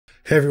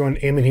Hey everyone,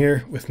 Eamonn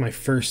here with my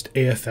first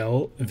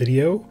AFL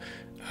video.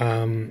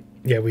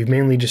 Yeah, we've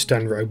mainly just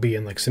done rugby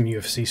and like some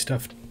UFC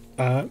stuff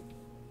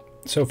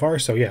so far.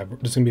 So yeah,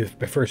 this is gonna be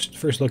my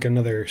first look at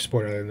another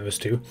sport other than those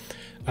two.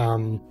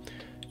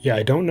 Yeah,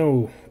 I don't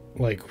know.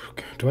 Like,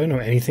 do I know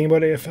anything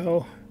about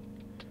AFL?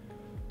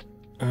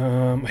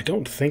 I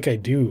don't think I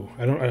do.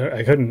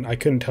 I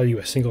couldn't tell you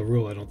a single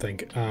rule. I don't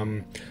think.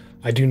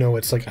 I do know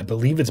it's like I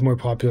believe it's more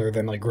popular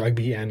than like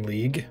rugby and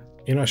league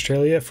in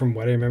Australia, from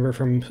what I remember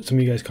from some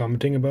of you guys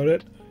commenting about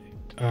it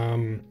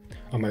on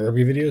my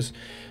rugby videos.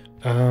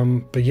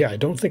 But yeah, I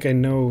don't think I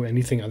know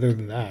anything other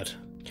than that.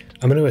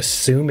 I'm going to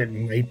assume it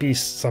might be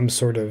some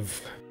sort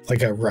of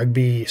like a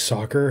rugby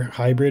soccer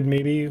hybrid,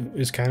 maybe,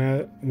 is kind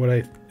of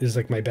what is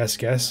like my best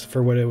guess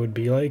for what it would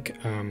be like.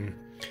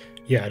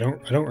 Yeah, I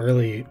don't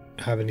really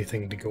have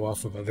anything to go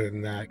off of other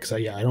than that, because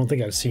I don't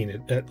think I've seen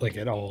it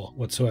at all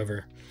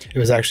whatsoever. It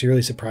was actually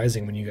really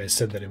surprising when you guys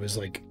said that it was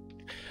like,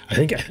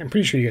 I'm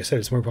pretty sure you guys said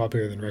it's more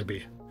popular than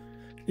rugby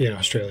in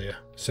Australia.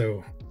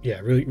 So yeah,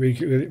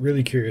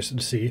 really curious to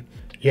see.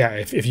 Yeah,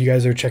 if you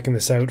guys are checking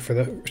this out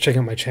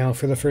checking out my channel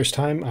for the first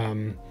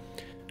time,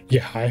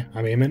 yeah, hi,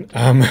 I'm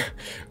Eamonn.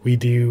 We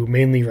do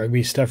mainly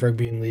rugby stuff,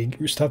 rugby and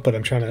league stuff, but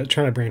I'm trying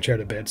to branch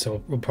out a bit.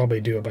 So we'll probably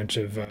do a bunch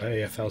of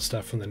AFL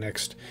stuff in the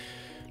next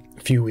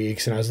few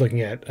weeks. And I was looking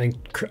at, I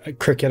think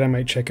cricket I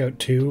might check out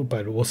too,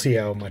 but we'll see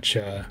how much.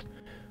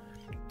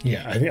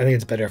 Yeah, I think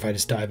it's better if I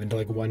just dive into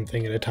like one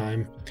thing at a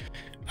time,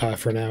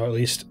 for now at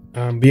least.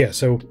 But yeah,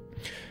 so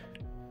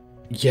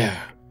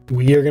yeah,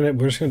 we're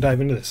just gonna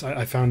dive into this.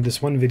 I found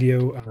this one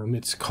video.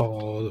 It's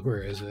called,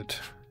 where is it?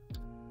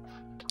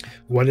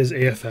 What is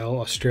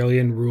AFL?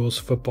 Australian Rules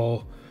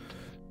Football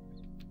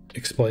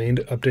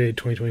Explained, updated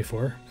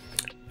 2024.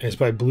 And it's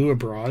by Blue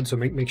Abroad. So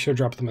make sure to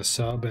drop them a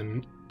sub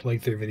and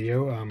like their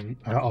video.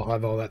 I'll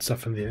have all that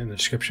stuff in the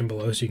description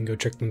below, so you can go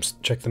check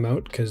them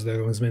out, because they're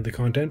the ones who made the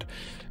content.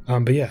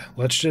 But yeah,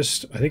 I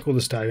think we'll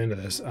just dive into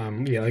this.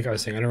 Yeah, like I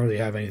was saying, I don't really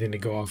have anything to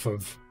go off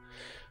of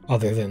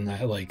other than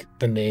that, like,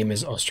 the name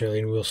is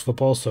Australian Rules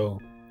Football,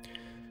 so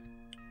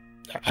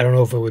I don't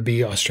know if it would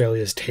be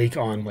Australia's take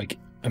on like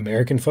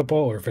American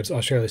football, or if it's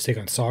Australia's take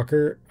on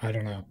soccer. I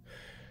don't know.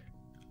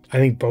 I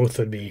think both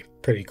would be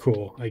pretty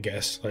cool, I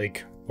guess.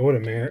 Like, what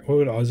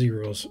would Aussie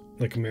rules,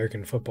 like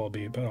American football,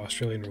 be about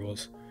Australian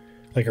rules?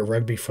 Like a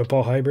rugby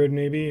football hybrid,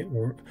 maybe?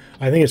 Or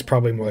I think it's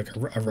probably more like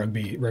a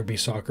rugby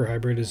soccer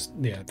hybrid.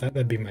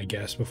 That'd be my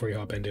guess before you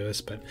hop into this.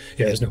 But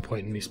yeah, there's no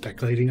point in me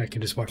speculating. I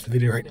can just watch the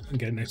video right now and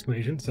get an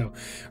explanation. So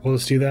we'll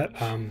just do that.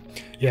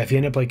 Yeah, if you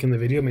end up liking the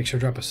video, make sure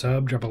to drop a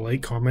sub, drop a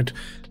like, comment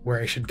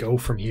where I should go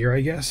from here,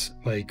 I guess.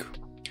 Like,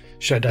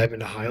 should I dive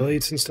into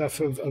highlights and stuff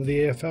of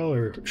the AFL,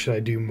 or should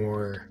I do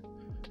more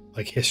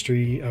like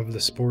history of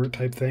the sport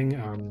type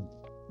thing?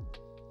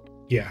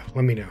 Yeah,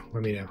 let me know.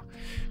 But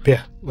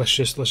yeah, let's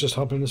just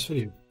hop in this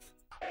video.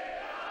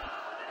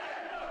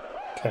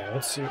 Okay,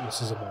 let's see what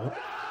this is about.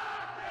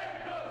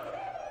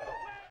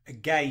 A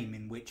game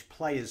in which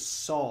players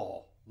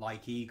soar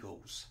like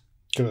eagles.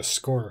 Gonna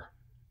score.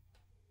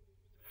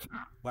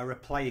 Where a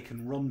player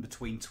can run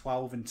between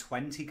 12 and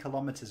 20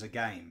 kilometres a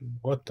game.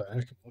 What the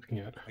heck am I looking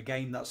at? A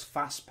game that's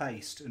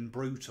fast-paced and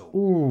brutal.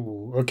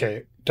 Ooh,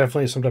 okay.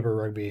 Definitely some type of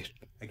rugby.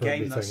 A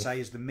game that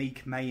says the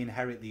meek may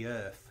inherit the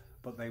earth,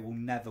 but they will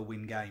never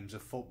win games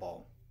of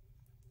football.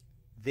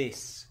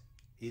 This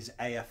is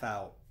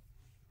AFL.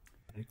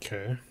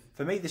 Okay.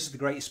 For me, this is the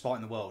greatest sport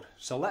in the world.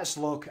 So let's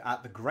look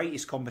at the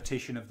greatest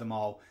competition of them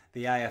all,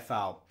 the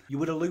AFL. You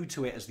would allude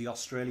to it as the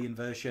Australian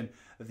version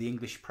of the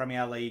English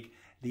Premier League,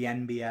 the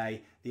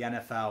NBA, the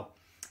NFL.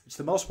 It's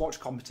the most watched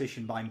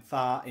competition by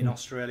far in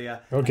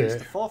Australia. Okay. And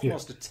it's the fourth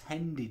most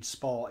attended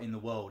sport in the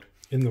world.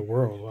 In the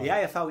world, wow. The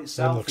AFL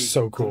itself is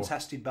so cool.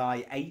 contested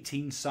by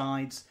 18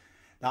 sides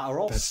that are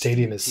all that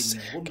stadium is steeped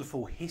in sick.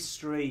 wonderful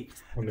history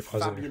and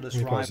fabulous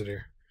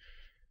rivalry.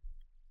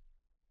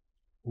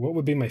 What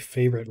would be my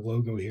favorite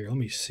logo here? Let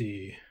me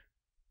see.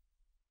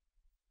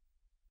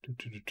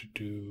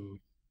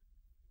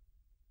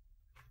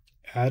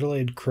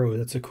 Adelaide Crow,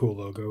 that's a cool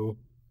logo.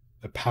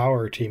 The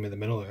Power team in the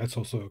middle, that's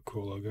also a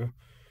cool logo.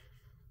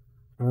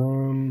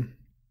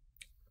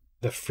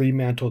 The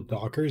Fremantle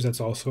Dockers,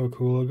 that's also a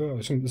cool logo.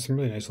 There's some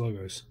really nice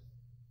logos.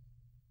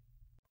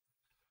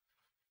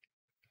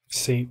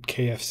 Saint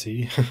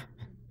KFC.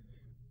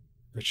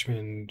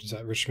 Richmond, is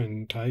that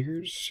Richmond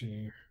Tigers?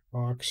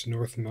 Hawks,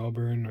 North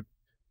Melbourne.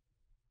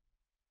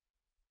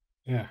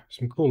 Yeah,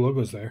 some cool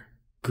logos there.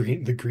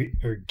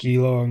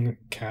 Geelong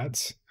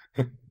Cats.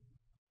 What's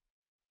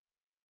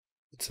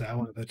that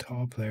one at the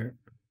top there?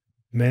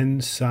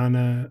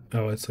 Mensana.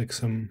 Oh, it's like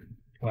some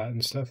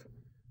Latin stuff.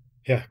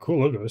 Yeah,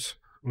 cool logos.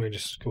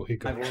 Cool.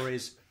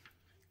 Rivalries.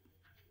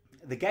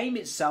 The game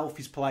itself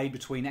is played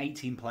between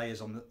 18 players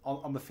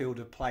on the field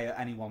of play at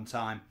any one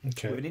time,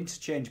 with an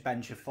interchange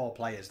bench of 4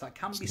 players that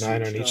can be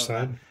switched over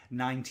side.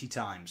 90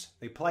 times.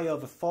 They play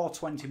over 4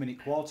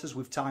 20-minute quarters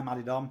with time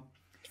added on.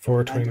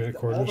 4 20-minute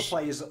quarters. All the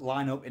players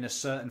line up in a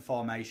certain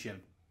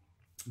formation.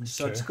 Okay.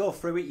 So to go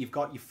through it, you've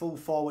got your full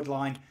forward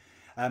line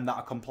that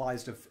are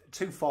comprised of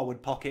 2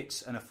 forward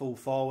pockets and a full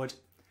forward.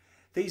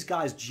 These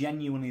guys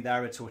genuinely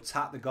there to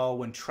attack the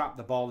goal and trap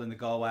the ball in the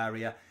goal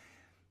area.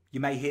 You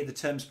may hear the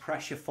terms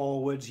pressure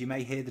forwards. You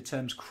may hear the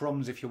terms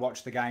crumbs if you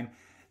watch the game.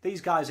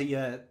 These guys are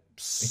your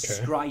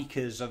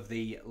strikers of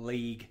the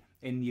league,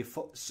 in your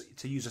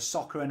to use a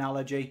soccer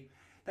analogy.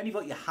 Then you've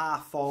got your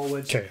half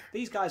forwards. Okay.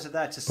 These guys are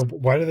there to... But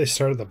why do they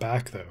start at the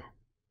back, though?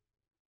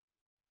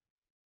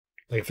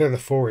 Like, if they're the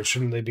forwards,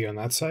 shouldn't they be on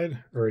that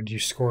side? Or do you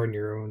score in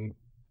your own...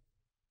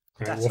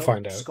 Right, we'll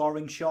find out.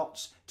 Scoring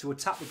shots to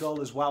attack the goal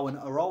as well, and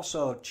are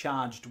also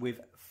charged with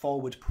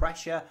forward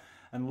pressure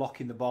and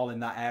locking the ball in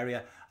that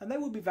area. And they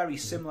would be very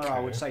similar, I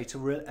would say,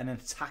 to an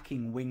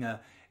attacking winger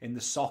in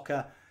the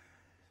soccer.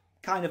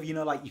 Kind of,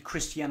 like your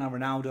Cristiano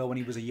Ronaldo when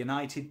he was a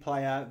United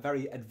player,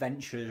 very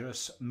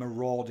adventurous,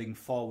 marauding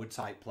forward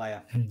type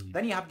player.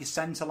 Then you have your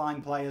centre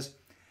line players.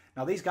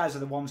 Now these guys are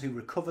the ones who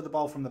recover the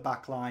ball from the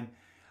back line,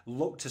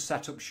 look to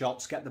set up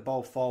shots, get the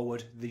ball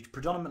forward. They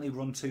predominantly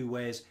run two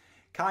ways.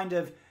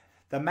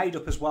 They're made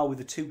up as well with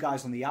the two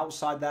guys on the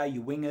outside there,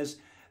 your wingers.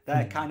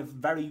 They're kind of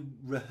very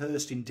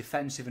rehearsed in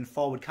defensive and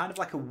forward. Kind of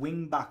like a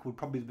wing back would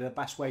probably be the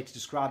best way to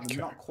describe them.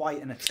 Not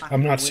quite an attack.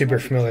 I'm not super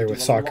familiar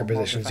with soccer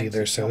positions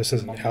either, so this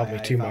doesn't help me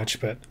too much.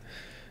 But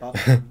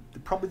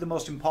probably the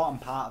most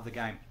important part of the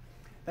game.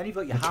 Then you've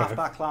got your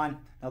half-back line.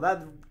 Now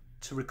they're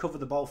to recover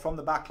the ball from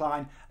the back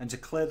line and to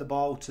clear the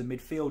ball to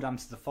midfield and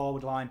to the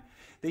forward line.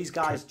 These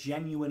guys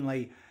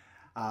genuinely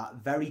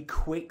very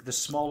quick. The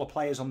smaller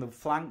players on the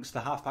flanks,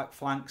 the half-back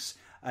flanks.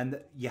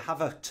 And you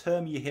have a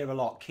term you hear a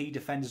lot, key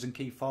defenders and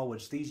key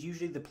forwards. These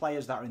usually the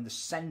players that are in the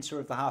centre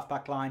of the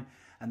half-back line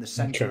and the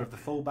centre of the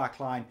full-back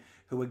line,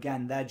 who,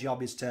 again, their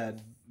job is to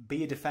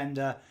be a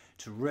defender,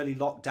 to really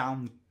lock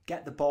down,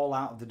 get the ball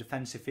out of the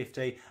defensive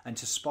 50, and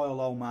to spoil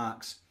all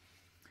marks.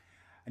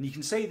 And you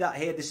can see that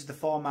here, this is the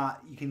format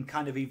you can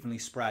kind of evenly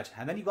spread.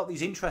 And then you've got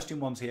these interesting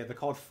ones here. They're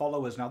called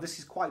followers. Now, this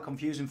is quite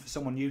confusing for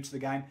someone new to the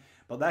game,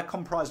 but they're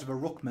comprised of a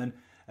ruckman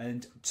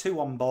and two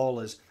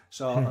on-ballers.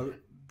 So...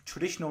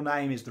 traditional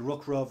name is the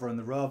ruck rover and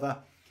the rover.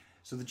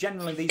 So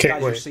generally these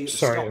guys you see at the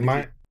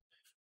stop.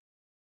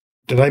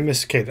 Did I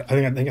miss? Okay,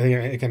 I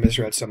think I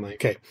misread something.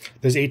 Okay,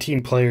 there's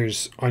 18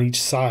 players on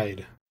each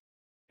side,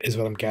 is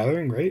what I'm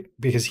gathering, right?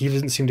 Because he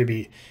doesn't seem to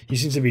be. He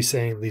seems to be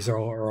saying these are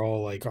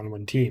all like on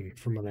one team,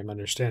 from what I'm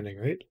understanding,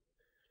 right?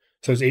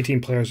 So there's 18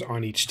 players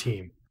on each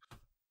team,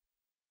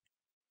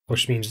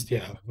 which means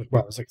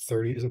it's like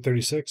 30. Is it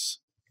 36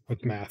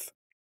 with math?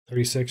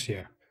 36,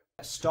 yeah.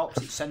 Stops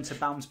at centre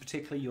bounds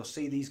particularly, you'll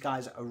see these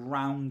guys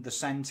around the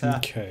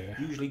centre,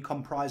 usually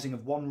comprising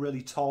of one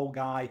really tall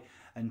guy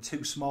and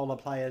two smaller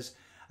players.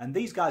 And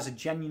these guys are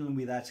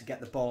genuinely there to get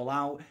the ball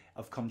out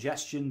of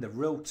congestion. They're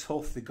real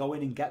tough. They go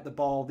in and get the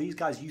ball. These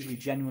guys usually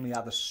genuinely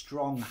are the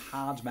strong,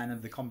 hard men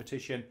of the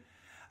competition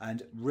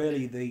and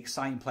really the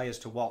exciting players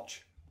to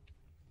watch.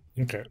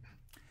 Okay.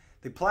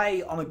 They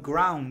play on a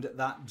ground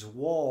that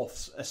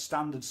dwarfs a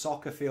standard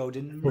soccer field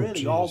in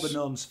really all the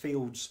known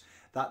fields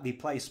that they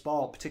play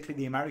sport, particularly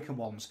the American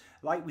ones.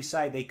 Like we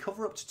say, they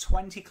cover up to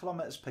 20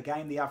 kilometres per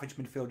game, the average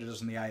midfielder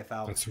does in the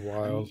AFL. That's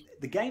wild. And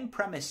the game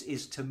premise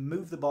is to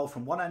move the ball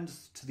from one end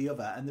to the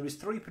other, and there is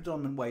three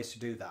predominant ways to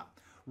do that.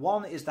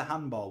 One is the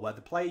handball, where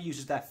the player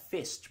uses their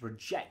fist to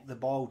project the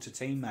ball to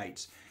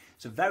teammates.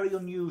 It's a very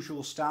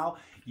unusual style.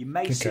 You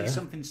may see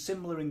something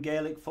similar in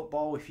Gaelic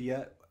football if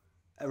you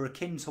are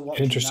akin to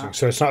watching Interesting.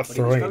 So it's not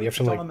throwing it, you have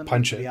to like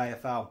punch it. The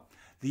AFL.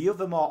 The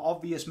other more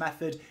obvious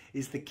method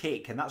is the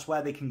kick, and that's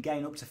where they can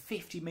gain up to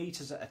 50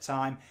 metres at a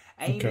time,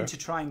 aiming to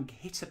try and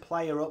hit a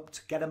player up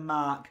to get a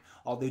mark,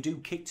 or they do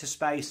kick to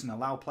space and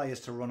allow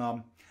players to run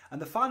on.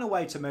 And the final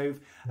way to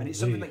move, and it's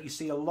something that you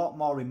see a lot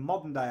more in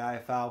modern day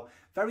AFL,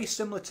 very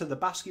similar to the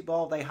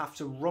basketball, they have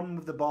to run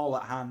with the ball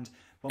at hand,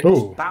 but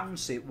must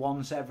bounce it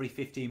once every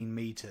 15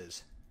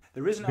 metres.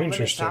 There isn't a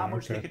limit to how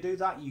much they could do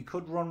that. You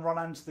could run one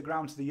end to the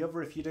ground to the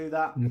other if you do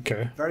that.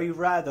 Very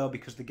rare though,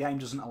 because the game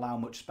doesn't allow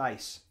much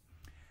space.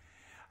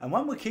 And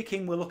when we're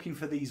kicking, we're looking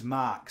for these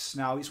marks.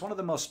 Now, it's one of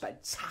the most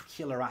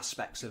spectacular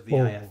aspects of the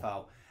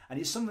AFL. And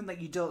it's something that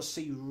you don't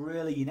see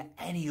really in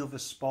any other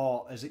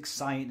sport as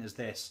exciting as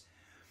this.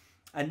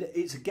 And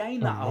it's a game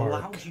that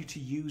allows you to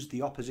use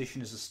the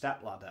opposition as a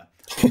stepladder.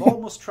 The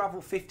ball must travel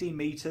 15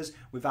 metres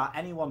without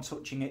anyone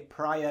touching it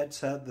prior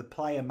to the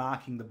player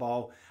marking the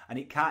ball, and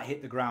it can't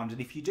hit the ground. And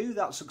if you do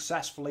that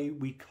successfully,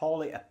 we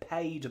call it a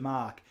paid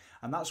mark.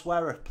 And that's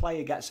where a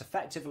player gets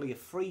effectively a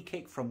free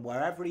kick from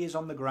wherever he is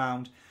on the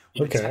ground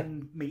with a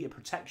 10-metre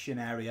protection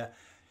area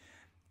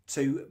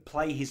to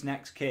play his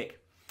next kick.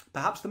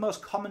 Perhaps the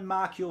most common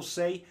mark you'll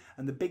see,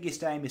 and the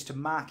biggest aim, is to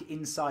mark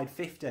inside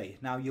 50.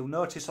 Now, you'll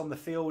notice on the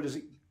field as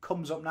it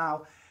comes up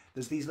now,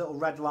 there's these little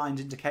red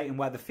lines indicating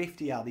where the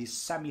 50 are, these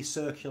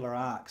semicircular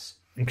arcs.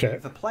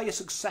 If a player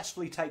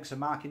successfully takes a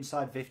mark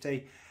inside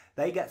 50,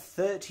 they get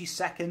 30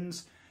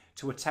 seconds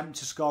to attempt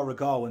to score a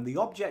goal. And the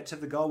object of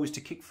the goal is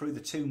to kick through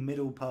the two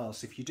middle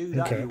posts. If you do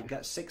that, you'll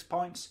get 6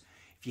 points.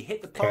 If you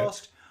hit the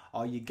post,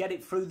 or you get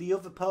it through the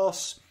other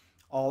posts,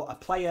 or a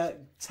player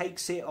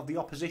takes it of the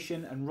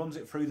opposition and runs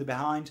it through the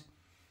behind,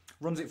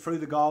 runs it through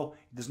the goal.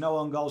 There's no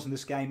own goals in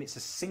this game. It's a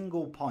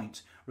single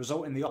point,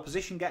 resulting in the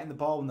opposition getting the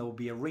ball, and there will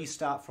be a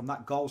restart from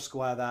that goal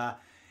square there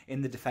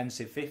in the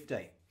defensive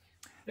 50.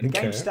 The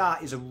game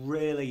start is a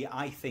really,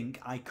 I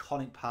think,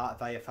 iconic part of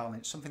AFL, and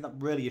it's something that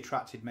really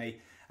attracted me,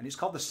 and it's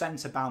called the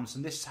centre bounce,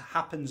 and this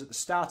happens at the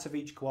start of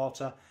each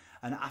quarter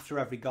and after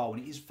every goal,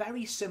 and it is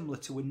very similar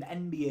to an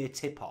NBA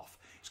tip-off.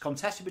 It's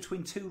contested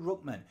between two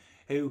ruckmen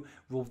who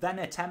will then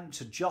attempt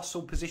to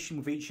jostle position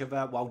with each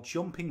other while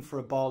jumping for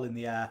a ball in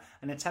the air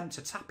and attempt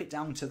to tap it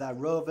down to their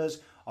rovers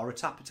or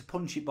attempt to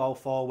punch it ball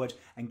forward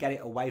and get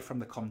it away from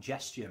the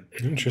congestion.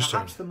 Interesting.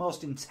 Perhaps the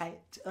most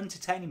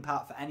entertaining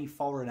part for any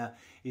foreigner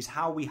is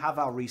how we have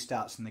our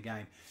restarts in the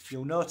game.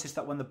 You'll notice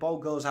that when the ball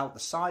goes out the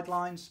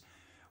sidelines,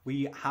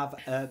 we have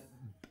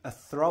a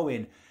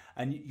throw-in.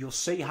 And you'll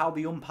see how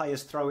the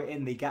umpires throw it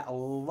in. They get a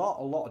lot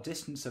of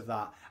distance of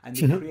that. And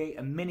they create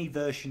a mini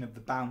version of the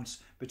bounce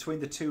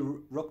between the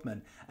two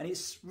ruckmen. And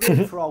it's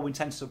really, for all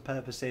intents and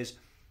purposes,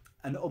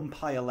 an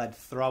umpire-led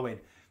throw-in.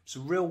 It's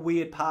a real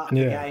weird part of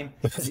the game.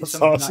 That's it's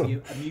something awesome.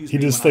 that amused he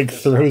me just when like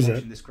throws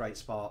it. This great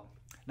sport.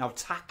 Now,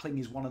 tackling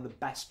is one of the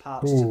best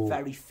parts. It's a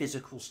very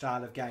physical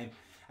style of game.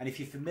 And if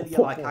you're familiar,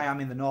 like I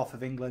am in the north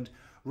of England,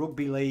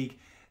 rugby league,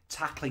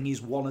 tackling is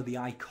one of the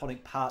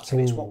iconic parts. And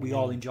it's what we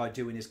all enjoy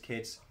doing as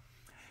kids.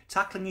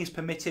 Tackling is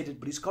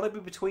permitted, but it's got to be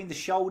between the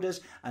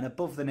shoulders and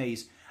above the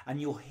knees. And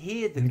you'll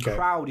hear the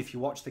crowd, if you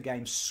watch the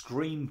game,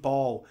 scream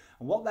ball.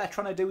 And what they're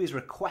trying to do is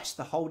request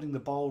the holding the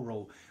ball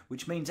rule,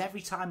 which means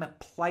every time a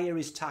player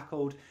is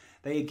tackled,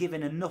 they are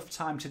given enough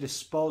time to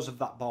dispose of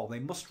that ball. They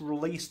must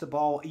release the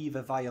ball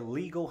either via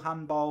legal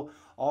handball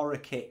or a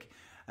kick.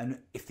 And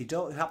if they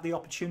don't have the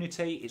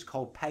opportunity, it's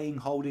called paying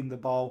holding the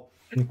ball.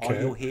 Or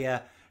you'll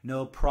hear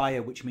no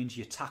prior, which means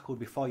you're tackled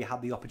before you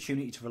had the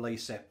opportunity to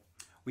release it.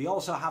 We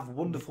also have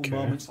wonderful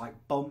moments like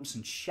bumps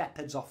and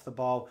shepherds off the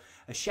ball.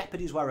 A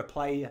shepherd is where a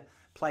player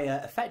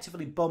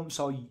effectively bumps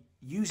or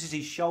uses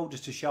his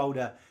shoulders to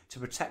shoulder to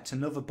protect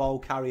another ball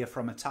carrier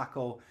from a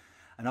tackle.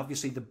 And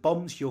obviously the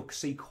bumps you'll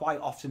see quite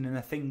often in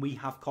a thing we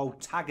have called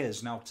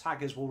taggers. Now,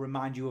 taggers will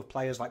remind you of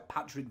players like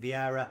Patrick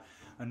Vieira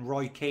and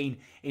Roy Keane.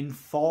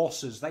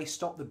 Enforcers, they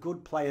stop the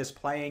good players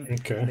playing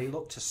and they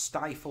look to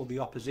stifle the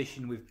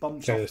opposition with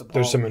bumps off the ball.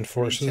 There's some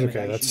enforcers.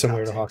 That's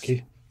similar to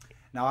hockey.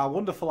 Now, our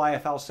wonderful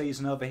AFL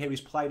season over here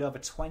is played over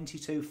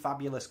 22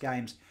 fabulous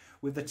games,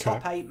 with the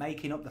top 8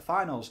 making up the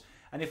finals.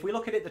 And if we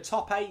look at it, the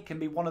top 8 can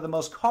be one of the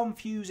most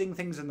confusing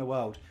things in the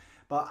world.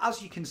 But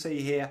as you can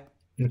see here,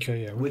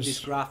 with this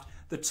graph,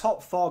 the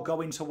top 4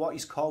 go into what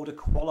is called a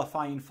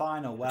qualifying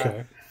final,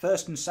 where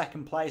first and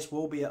second place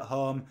will be at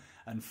home,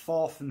 and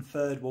fourth and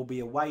third will be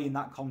away in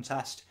that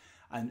contest.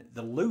 And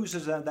the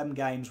losers of them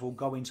games will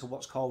go into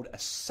what's called a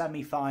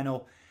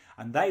semi-final,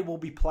 and they will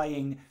be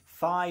playing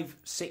 5,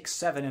 6,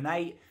 7 and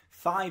 8.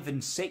 5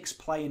 and 6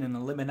 playing an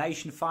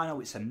elimination final.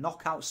 It's a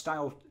knockout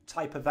style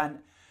type event.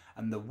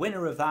 And the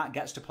winner of that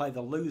gets to play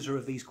the loser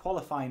of these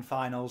qualifying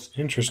finals.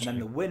 Interesting. And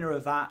then the winner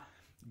of that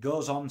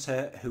goes on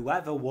to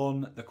whoever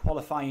won the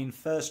qualifying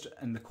first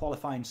and the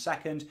qualifying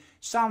second.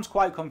 Sounds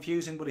quite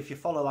confusing, but if you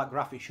follow that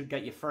graph, it should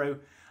get you through.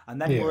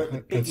 And then we're at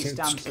the biggest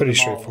dance it's pretty of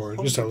them all. straightforward.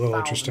 Just a little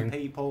interesting.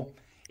 People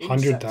in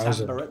 100,000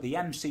 September at the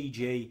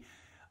MCG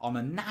on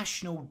a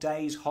national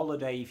day's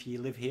holiday if you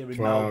live here in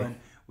Melbourne.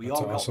 We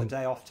all got the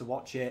day off to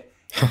watch it.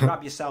 You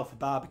grab yourself a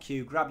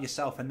barbecue, grab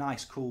yourself a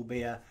nice cool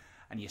beer,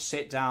 and you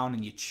sit down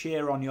and you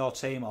cheer on your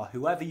team or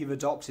whoever you've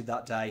adopted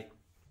that day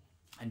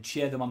and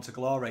cheer them onto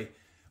glory.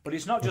 But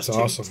it's not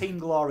just team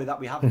glory that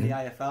we have in the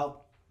AFL.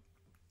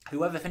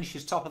 Whoever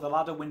finishes top of the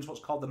ladder wins what's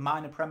called the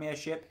minor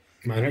premiership.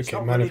 Minor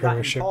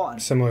premiership,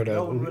 similar to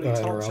no one really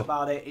talks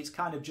about it. It's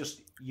kind of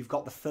just you've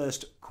got the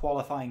first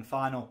qualifying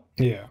final.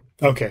 Yeah.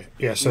 Okay.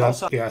 Yeah. So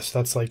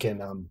that's like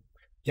in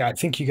I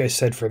think you guys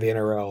said for the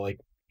NRL,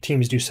 like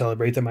teams do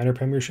celebrate the minor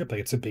premiership,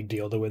 like it's a big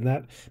deal to win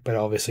that. But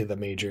obviously the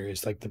major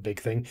is like the big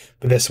thing.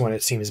 But this one,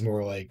 it seems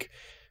more like,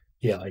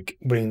 like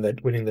winning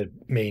the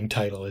main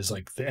title is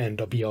like the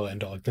end all.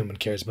 Like no one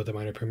cares about the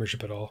minor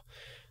premiership at all.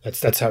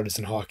 That's how it is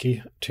in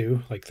hockey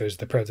too. Like there's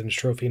the President's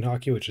Trophy in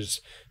hockey, which is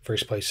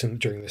first place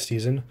during the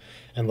season,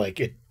 and like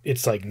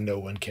it's like no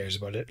one cares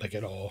about it like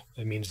at all.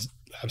 It means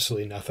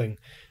absolutely nothing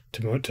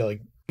to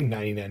like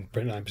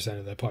 99%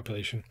 of the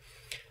population.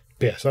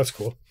 But yeah, so that's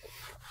cool.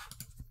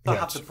 They'll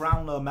have the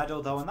Brownlow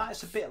medal though, and that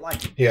is a bit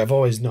like I've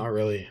always not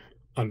really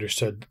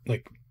understood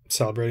like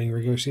celebrating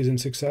regular season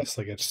success.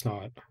 Like it's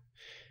not.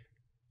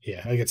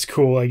 Yeah, like it's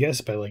cool, I guess,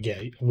 but like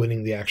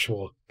winning the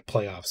actual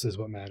playoffs is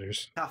what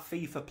matters. Our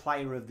FIFA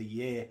Player of the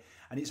Year,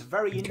 and it's a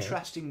very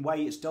interesting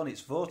way it's done.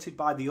 It's voted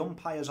by the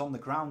umpires on the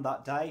ground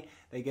that day.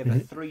 They give a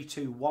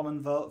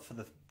 3-2-1 vote for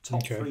the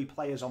top 3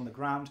 players on the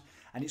ground,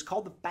 and it's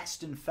called the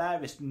best and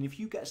fairest. And if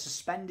you get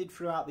suspended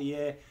throughout the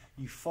year,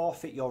 you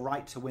forfeit your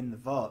right to win the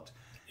vote.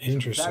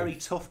 It's a very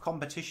tough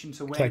competition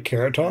to win. Is that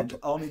Carrot Top? And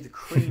only the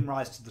cream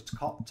rise to the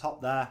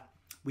top there.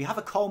 We have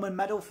a Coleman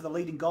medal for the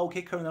leading goal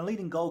kicker, and the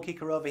leading goal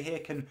kicker over here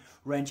can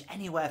range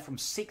anywhere from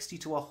 60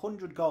 to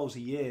 100 goals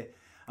a year.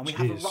 And we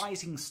have a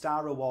Rising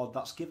Star Award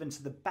that's given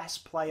to the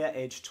best player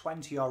aged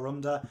 20 or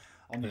under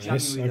on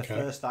January the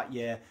 1st that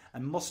year,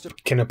 and must have...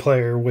 Can a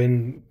player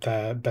win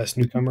the Best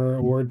Newcomer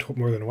award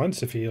more than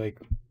once if he like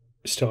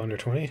is still under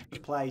 20?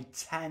 Played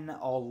 10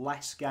 or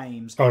less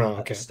games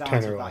at the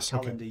start of that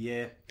calendar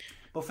year.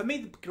 But for me,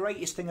 the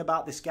greatest thing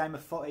about this game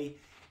of footy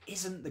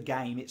isn't the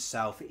game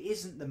itself. It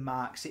isn't the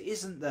marks. It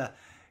isn't the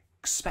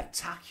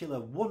spectacular,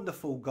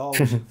 wonderful goals,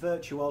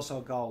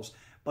 virtuoso goals.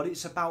 But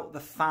it's about the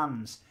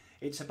fans.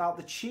 It's about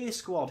the cheer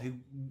squad who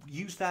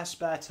use their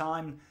spare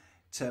time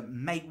to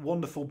make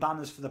wonderful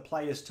banners for the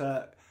players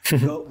to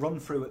run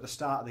through at the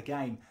start of the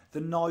game. The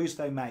noise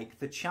they make,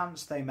 the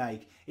chants they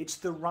make. It's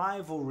the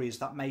rivalries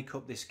that make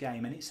up this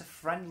game, and it's a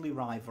friendly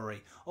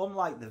rivalry.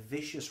 Unlike the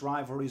vicious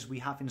rivalries we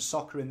have in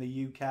soccer in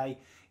the UK,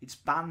 it's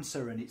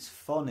banter and it's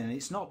fun, and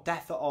it's not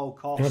death at all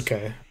costs.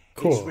 Okay,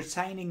 cool. It's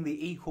retaining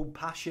the equal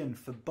passion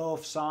for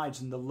both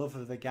sides and the love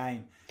of the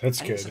game. That's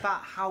good. It's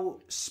about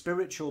how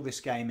spiritual this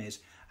game is,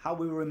 how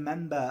we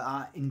remember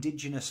our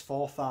indigenous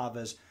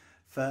forefathers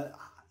for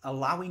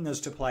allowing us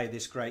to play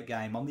this great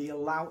game on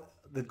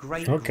the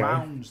great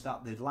grounds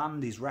that the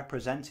land is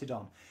represented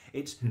on.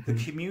 It's the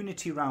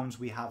community rounds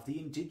we have, the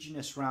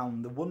indigenous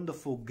round, the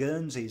wonderful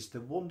Guernseys,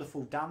 the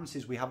wonderful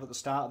dances we have at the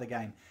start of the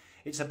game.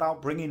 It's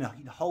about bringing a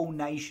whole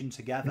nation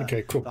together.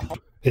 Okay, cool.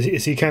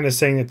 Is he kind of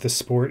saying that the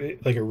sport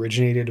like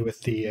originated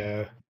with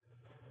the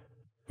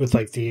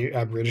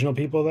Aboriginal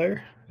people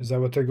there? Is that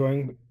what they're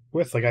going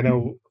with? Like, I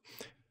know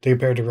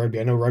compared to rugby,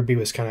 I know rugby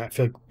was kind of, I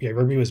feel like,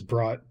 rugby was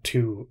brought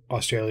to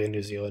Australia and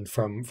New Zealand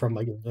from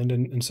like England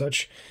and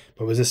such.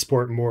 But was this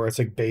sport more, it's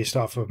like based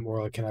off of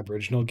more like an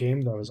Aboriginal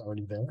game that was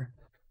already there?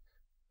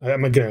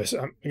 I'm gonna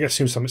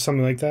assume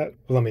something like that.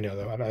 Let me know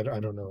though. I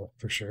don't know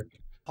for sure.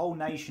 Whole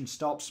nation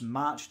stops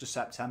March to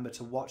September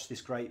to watch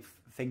this great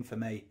thing for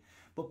me.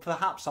 But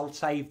perhaps I'll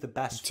save the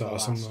best for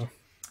last. Though.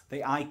 The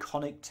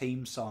iconic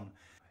team song.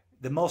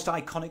 The most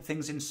iconic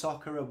things in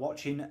soccer are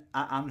watching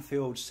at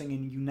Anfield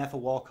singing "You Never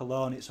Walk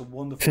Alone." It's a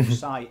wonderful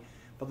sight.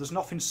 But there's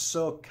nothing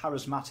so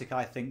charismatic,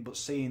 I think, but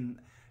seeing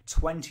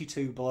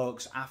 22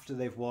 blokes after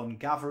they've won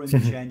gather in the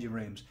changing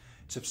rooms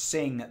to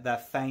sing their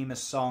famous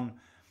song.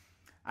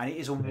 And it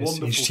is a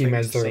wonderful each team thing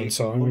has to their see. own It's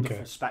song. a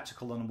wonderful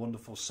spectacle and a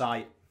wonderful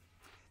sight.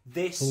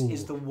 This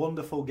is the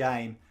wonderful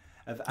game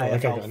of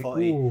AFL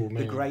footy,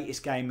 the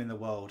greatest game in the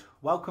world.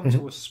 Welcome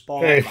to a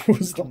sport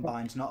that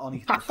combines not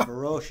only the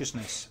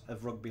ferociousness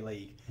of rugby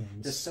league,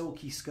 the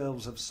silky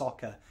skills of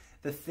soccer,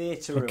 the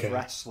theatre of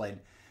wrestling,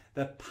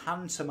 the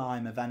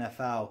pantomime of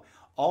NFL,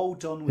 all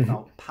done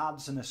without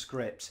pads and a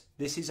script.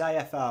 This is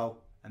AFL,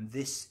 and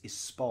this is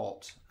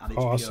sport at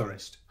its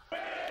purest.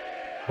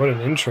 What an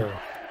intro.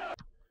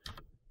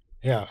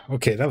 Yeah,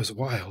 okay, that was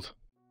wild.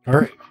 All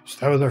right, so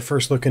that was our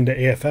first look into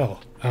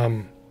AFL.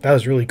 That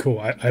was really cool.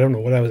 I don't know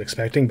what I was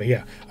expecting, but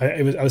yeah,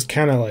 I was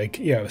kind of like,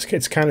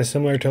 it's kind of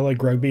similar to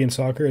like rugby and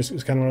soccer. Is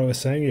kind of what I was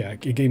saying. Yeah,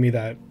 it gave me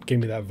that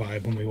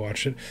vibe when we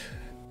watched it.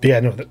 But yeah,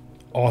 no,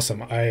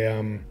 awesome. I'll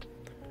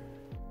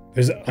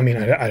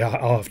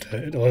have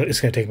to.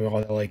 It's gonna take me a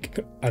while to like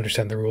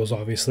understand the rules.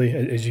 Obviously,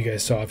 as you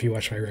guys saw, if you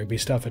watch my rugby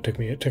stuff, it took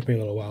me a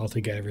little while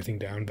to get everything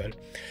down. But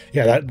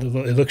yeah,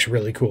 it looks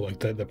really cool. Like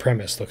the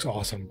premise looks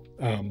awesome.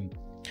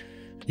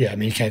 Yeah, I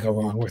mean, you can't go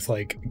wrong with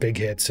like big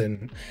hits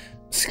and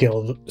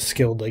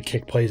skilled like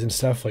kick plays and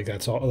stuff. Like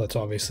that's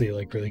obviously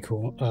like really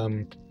cool.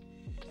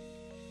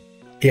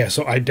 Yeah,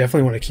 so I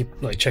definitely want to keep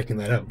like checking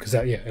that out because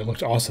it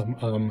looked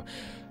awesome.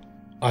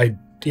 I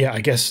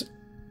guess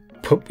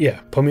put me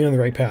on the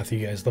right path,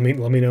 you guys. Let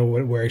me know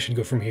where I should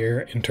go from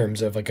here in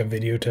terms of like a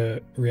video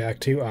to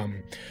react to.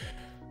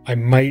 I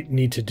might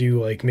need to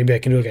do like, maybe I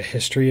can do like a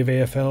history of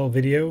AFL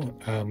video.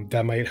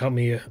 That might help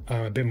me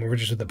a bit more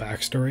just with the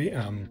backstory.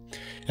 And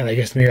I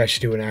guess maybe I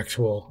should do an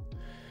actual,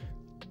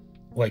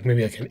 like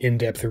maybe like an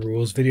in-depth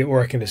rules video,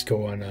 or I can just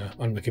go on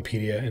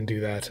Wikipedia and do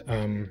that.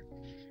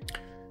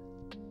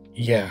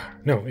 Yeah,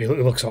 no, it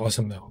looks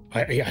awesome though.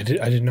 I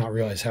did not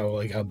realize how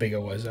big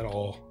it was at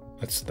all.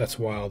 That's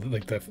wild.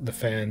 Like the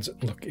fans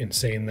look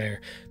insane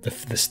there.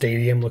 The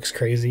stadium looks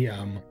crazy.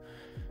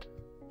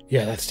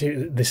 Yeah,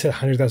 they said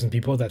 100,000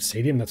 people at that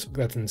stadium.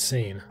 That's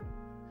insane.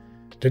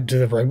 Do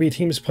the rugby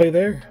teams play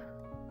there?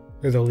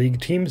 Or the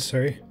league teams?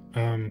 Sorry.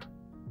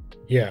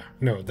 Yeah,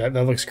 no, that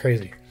looks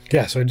crazy.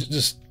 Yeah, so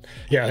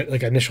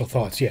like initial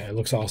thoughts. Yeah, it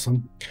looks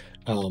awesome.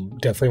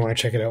 Definitely want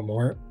to check it out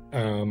more.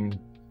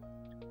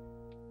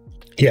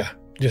 Yeah,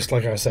 just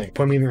like I was saying,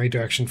 point me in the right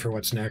direction for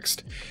what's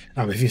next.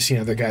 If you've seen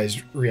other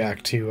guys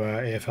react to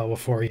AFL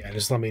before, yeah,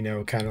 just let me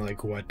know kind of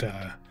like what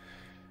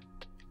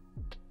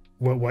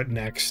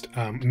next.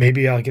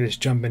 Maybe I'll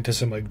just jump into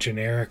some like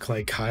generic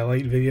like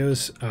highlight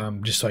videos,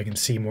 just so I can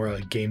see more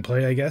like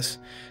gameplay, I guess.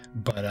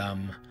 But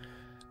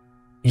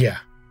yeah,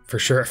 for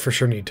sure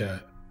need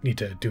to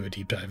do a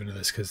deep dive into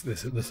this because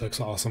this looks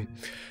awesome.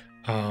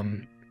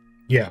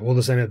 Yeah, we'll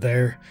just end it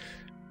there.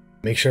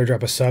 Make sure to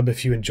drop a sub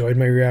if you enjoyed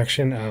my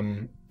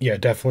reaction. Yeah,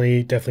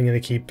 definitely gonna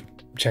keep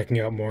checking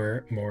out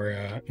more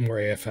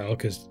AFL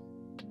because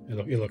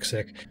it looks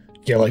sick.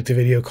 Yeah, like the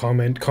video,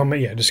 comment.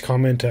 Yeah, just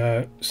comment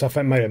stuff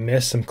I might have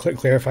missed,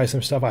 clarify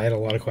some stuff. I had a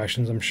lot of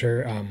questions, I'm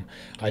sure.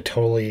 I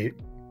totally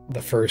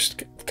the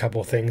first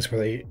couple things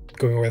where they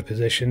going over the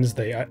positions,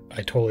 I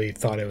totally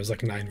thought it was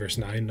like 9 versus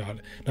 9,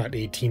 not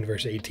 18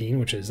 versus 18,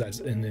 which is that's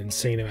an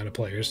insane amount of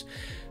players.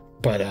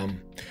 But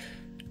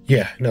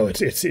yeah, no, it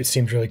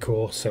seems really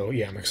cool. So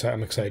yeah,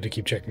 I'm excited to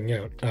keep checking it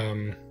out.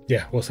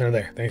 Yeah, we'll send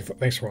it there.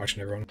 Thanks for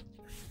watching, everyone.